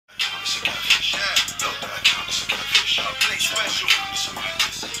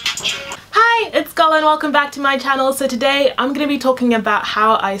Scola and welcome back to my channel. So today I'm going to be talking about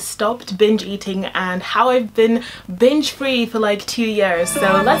how I stopped binge eating and how I've been binge free for like 2 years.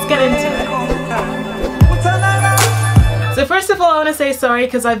 So let's get into it. So first of all, I want to say sorry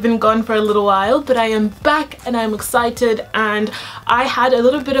because I've been gone for a little while, but I am back and I'm excited, and I had a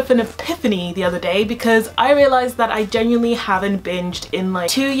little bit of an epiphany the other day because I realized that I genuinely haven't binged in like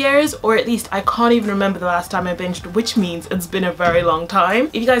 2 years, or at least I can't even remember the last time I binged, which means it's been a very long time.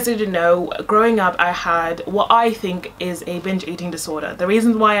 If you guys didn't know, growing up I had what I think is a binge eating disorder. The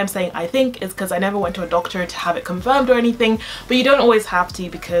reason why I'm saying I think is because I never went to a doctor to have it confirmed or anything, but you don't always have to,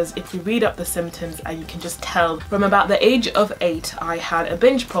 because if you read up the symptoms and you can just tell from about the age of 8 I had a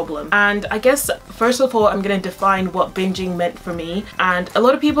binge problem. And I guess first of all I'm going to define what binging meant for me. And a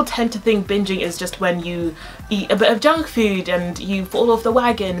lot of people tend to think binging is just when you eat a bit of junk food and you fall off the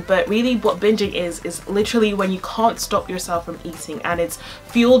wagon, but really what binging is literally when you can't stop yourself from eating, and it's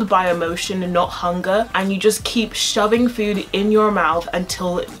fueled by emotion and not hunger, and you just keep shoving food in your mouth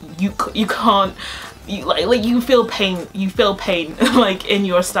until you can't. You feel pain like in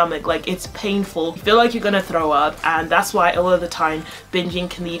your stomach, like it's painful, you feel like you're gonna throw up, and that's why a lot of the time binging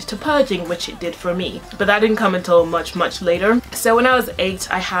can lead to purging, which it did for me. But that didn't come until much later. So when I was 8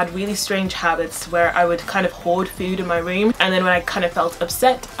 I had really strange habits where I would kind of hoard food in my room, and then when I kind of felt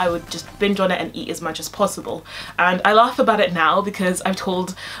upset I would just binge on it and eat as much as possible. And I laugh about it now because I've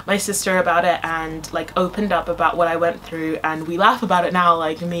told my sister about it and like opened up about what I went through, and we laugh about it now,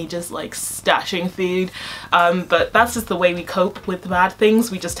 like me just like stashing food. But that's just the way we cope with bad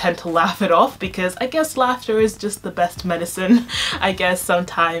things. We just tend to laugh it off because I guess laughter is just the best medicine, I guess,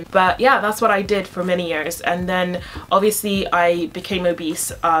 sometimes. But yeah, that's what I did for many years. And then obviously I became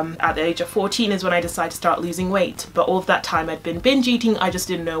obese at the age of 14 is when I decided to start losing weight. But all of that time I'd been binge eating, I just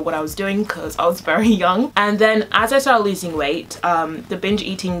didn't know what I was doing because I was very young. And then as I started losing weight, the binge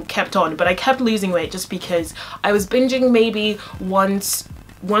eating kept on, but I kept losing weight just because I was binging maybe once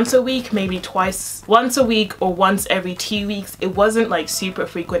a week, maybe once a week or once every 2 weeks. It wasn't like super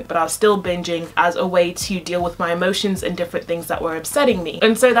frequent, but I was still binging as a way to deal with my emotions and different things that were upsetting me.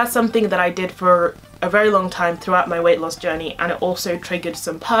 And so that's something that I did for a very long time throughout my weight loss journey, and it also triggered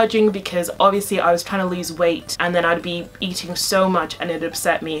some purging because obviously I was trying to lose weight and then I'd be eating so much and it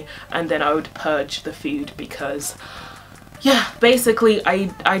upset me, and then I would purge the food because yeah, basically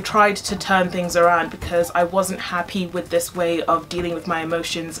I tried to turn things around because I wasn't happy with this way of dealing with my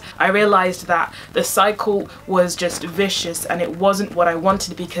emotions. I realized that the cycle was just vicious and it wasn't what I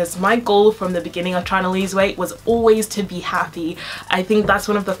wanted, because my goal from the beginning of trying to lose weight was always to be happy. I think that's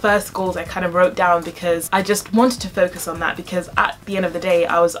one of the first goals I kind of wrote down because I just wanted to focus on that, because at the end of the day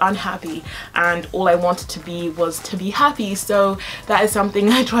I was unhappy and all I wanted to be was to be happy. So that is something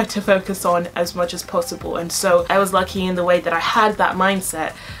I tried to focus on as much as possible, and so I was lucky in the way that I had that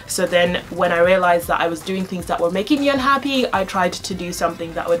mindset. So then when I realized that I was doing things that were making me unhappy, I tried to do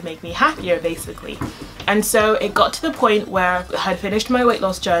something that would make me happier, basically. And so it got to the point where I had finished my weight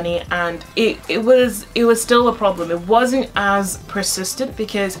loss journey, and it was still a problem. It wasn't as persistent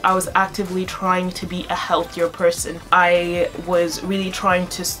because I was actively trying to be a healthier person. I was really trying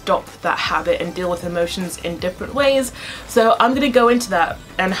to stop that habit and deal with emotions in different ways. So I'm gonna go into that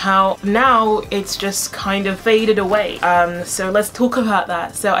and how now it's just kind of faded away. So let's talk about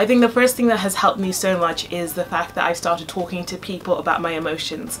that. So I think the first thing that has helped me so much is the fact that I started talking to people about my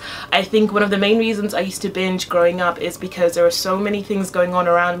emotions. I think one of the main reasons I used to binge growing up is because there were so many things going on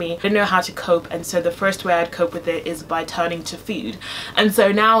around me. I didn't know how to cope, and so the first way I'd cope with it is by turning to food. And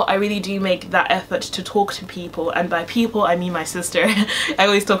so now I really do make that effort to talk to people, and by people I mean my sister. I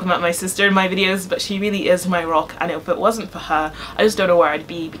always talk about my sister in my videos, but she really is my rock, and if it wasn't for her I just don't know where I'd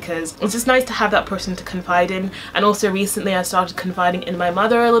be, because it's just nice to have that person to confide in. And also recently I started confiding in my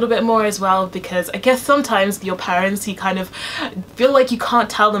mother a little bit more as well, because I guess sometimes your parents, you kind of feel like you can't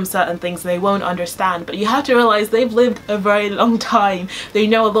tell them certain things and they won't understand, but you have to realize they've lived a very long time. They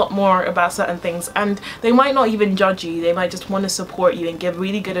know a lot more about certain things, and they might not even judge you. They might just want to support you and give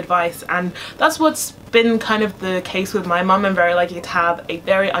really good advice, and that's what's been kind of the case with my mum. I'm very lucky to have a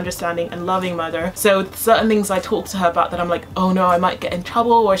very understanding and loving mother. So certain things I talk to her about that I'm like, oh no, I might get in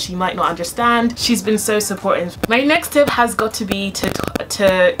trouble or she might not understand, she's been so supportive. My next tip has got to be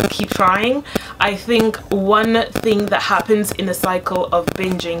to keep trying. I think one thing that happens in the cycle of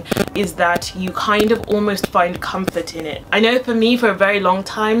binging is that you kind of almost find comfort in it. I know for me, for a very long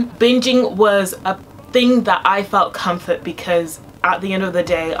time, binging was a thing that I felt comfort because at the end of the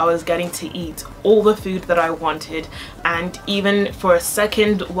day I was getting to eat all the food that I wanted, and even for a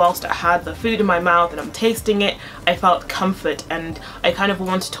second whilst I had the food in my mouth and I'm tasting it, I felt comfort, and I kind of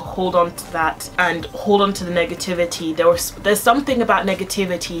wanted to hold on to that and hold on to the negativity. There's something about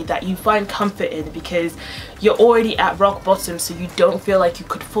negativity that you find comfort in because you're already at rock bottom, so you don't feel like you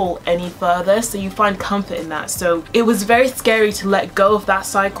could fall any further, so you find comfort in that. So it was very scary to let go of that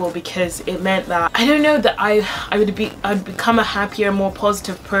cycle because it meant that, I don't know, that I'd become a happier, more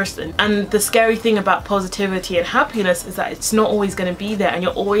positive person. And the scary thing about positivity and happiness is that it's not always going to be there, and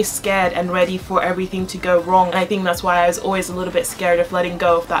you're always scared and ready for everything to go wrong. And I think that's why I was always a little bit scared of letting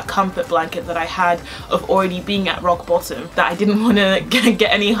go of that comfort blanket that I had of already being at rock bottom, that I didn't want to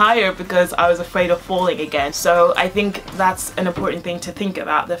get any higher because I was afraid of falling again. So I think that's an important thing to think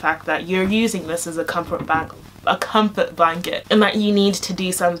about, the fact that you're using this as a comfort blanket, and that you need to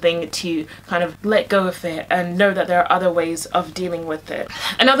do something to kind of let go of it and know that there are other ways of dealing with it.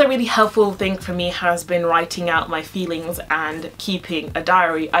 Another really helpful thing for me has been writing out my feelings and keeping a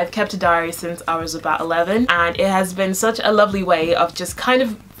diary. I've kept a diary since I was about 11, and it has been such a lovely way of just kind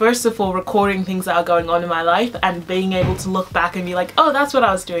of, first of all, recording things that are going on in my life and being able to look back and be like, oh, that's what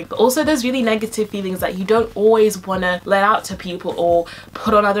I was doing. But also there's really negative feelings that you don't always want to let out to people or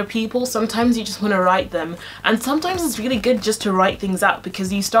put on other people. Sometimes you just want to write them, and sometimes it's really good just to write things out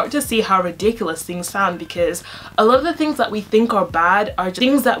because you start to see how ridiculous things sound, because a lot of the things that we think are bad are just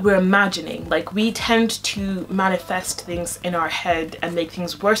things that we're imagining. Like, we tend to manifest things in our head and make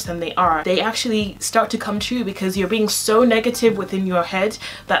things worse than they are. They actually start to come true because you're being so negative within your head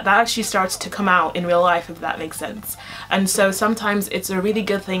that actually starts to come out in real life, if that makes sense. And so sometimes it's a really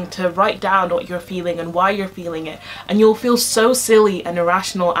good thing to write down what you're feeling and why you're feeling it, and you'll feel so silly and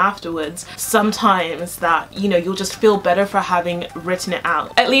irrational afterwards sometimes that, you know, you'll just feel better for having written it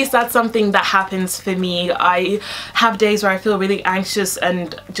out. At least that's something that happens for me. I have days where I feel really anxious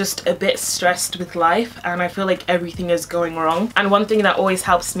and just a bit stressed with life, and I feel like everything is going wrong. And one thing that always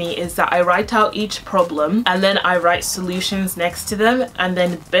helps me is that I write out each problem and then I write solutions next to them, and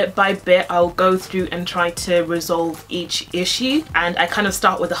then bit by bit I'll go through and try to resolve each issue. And I kind of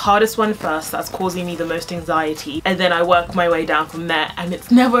start with the hardest one first, that's causing me the most anxiety, and then I work my way down from there, and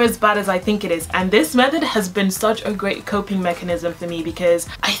it's never as bad as I think it is. And this method has been such a great coping mechanism for me because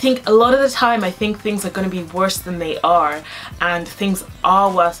I think a lot of the time I think things are going to be worse than they are, and things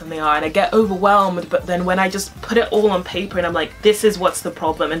are worse than they are, and I get overwhelmed. But then when I just put it all on paper and I'm like, this is what's the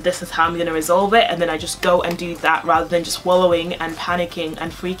problem and this is how I'm going to resolve it, and then I just go and do that rather than just wallowing and panicking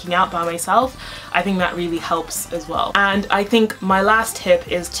and freaking out by myself, I think that really helps as well. And I think my last tip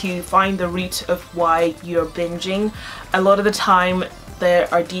is to find the root of why you're binging. A lot of the time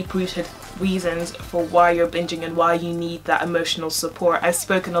there are deep-rooted reasons for why you're binging and why you need that emotional support. I've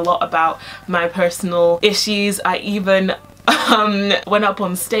spoken a lot about my personal issues. I even went up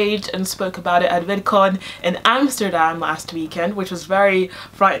on stage and spoke about it at VidCon in Amsterdam last weekend, which was very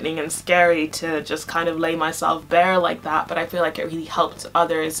frightening and scary to just kind of lay myself bare like that, but I feel like it really helped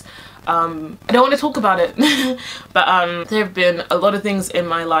others. I don't want to talk about it but there have been a lot of things in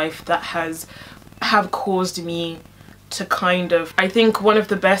my life that have caused me to kind of, I think one of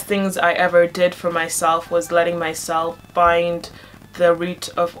the best things I ever did for myself was letting myself find the root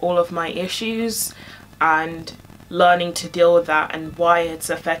of all of my issues and learning to deal with that and why it's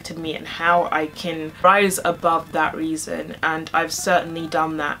affected me and how I can rise above that reason. And I've certainly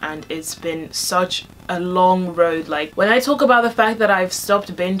done that, and it's been such a long road. Like, when I talk about the fact that I've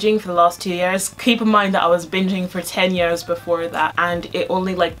stopped binging for the last 2 years, keep in mind that I was binging for 10 years before that, and it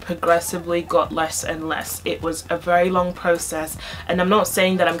only like progressively got less and less. It was a very long process, and I'm not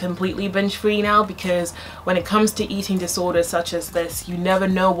saying that I'm completely binge free now, because when it comes to eating disorders such as this, you never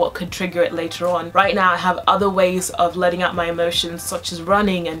know what could trigger it later on. Right now I have other ways of letting out my emotions, such as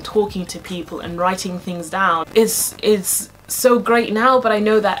running and talking to people and writing things down. It's so great now, but I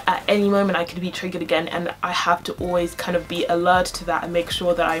know that at any moment I could be triggered again, and I have to always kind of be alert to that and make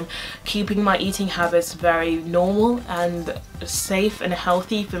sure that I'm keeping my eating habits very normal and safe and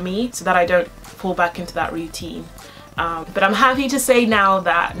healthy for me, so that I don't fall back into that routine. But I'm happy to say now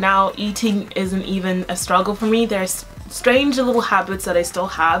that eating isn't even a struggle for me. There's strange little habits that I still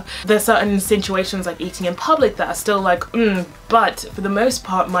have. There's certain situations like eating in public that are still like, but for the most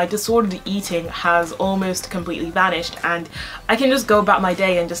part my disordered eating has almost completely vanished, and I can just go about my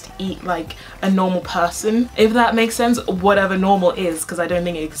day and just eat like a normal person, if that makes sense, whatever normal is, because I don't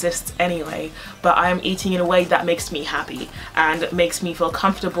think it exists anyway. But I'm eating in a way that makes me happy and makes me feel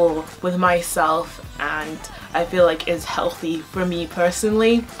comfortable with myself, and I feel like is healthy for me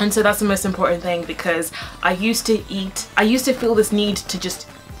personally. And so that's the most important thing, because I used to feel this need to just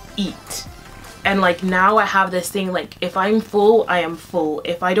eat And like now I have this thing, like if I'm full, I am full.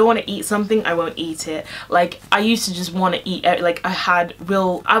 If I don't want to eat something, I won't eat it. Like I used to just want to eat, like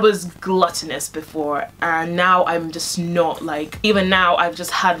I was gluttonous before, and now I'm just not. Like even now I've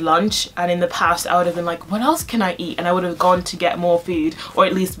just had lunch, and in the past I would have been like, what else can I eat? And I would have gone to get more food, or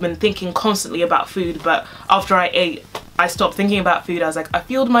at least been thinking constantly about food. But after I ate, I stopped thinking about food. I was like, I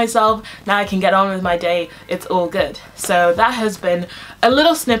fueled myself, now I can get on with my day, it's all good. So that has been a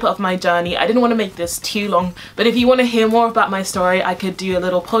little snippet of my journey. I didn't want to make this too long, but if you want to hear more about my story, I could do a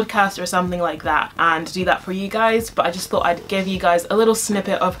little podcast or something like that and do that for you guys. But I just thought I'd give you guys a little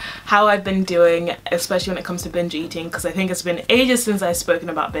snippet of how I've been doing, especially when it comes to binge eating, because I think it's been ages since I've spoken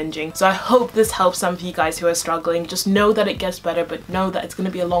about binging. So I hope this helps some of you guys who are struggling. Just know that it gets better, but know that it's going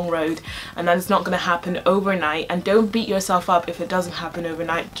to be a long road and that it's not going to happen overnight. And don't beat yourself up if it doesn't happen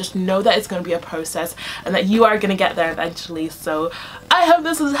overnight. Just know that it's going to be a process and that you are going to get there eventually. So I hope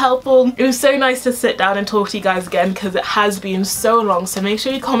this was helpful. It was so nice to sit down and talk to you guys again, because it has been so long. So make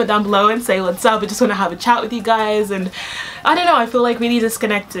sure you comment down below and say what's up. I just want to have a chat with you guys, and I don't know, I feel like really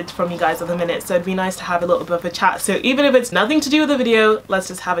disconnected from you guys at the minute, so it'd be nice to have a little bit of a chat. So even if it's nothing to do with the video, let's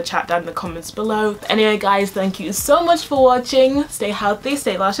just have a chat down in the comments below. Anyway guys, thank you so much for watching. Stay healthy,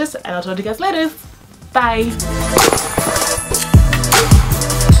 stay luscious, and I'll talk to you guys later. Bye.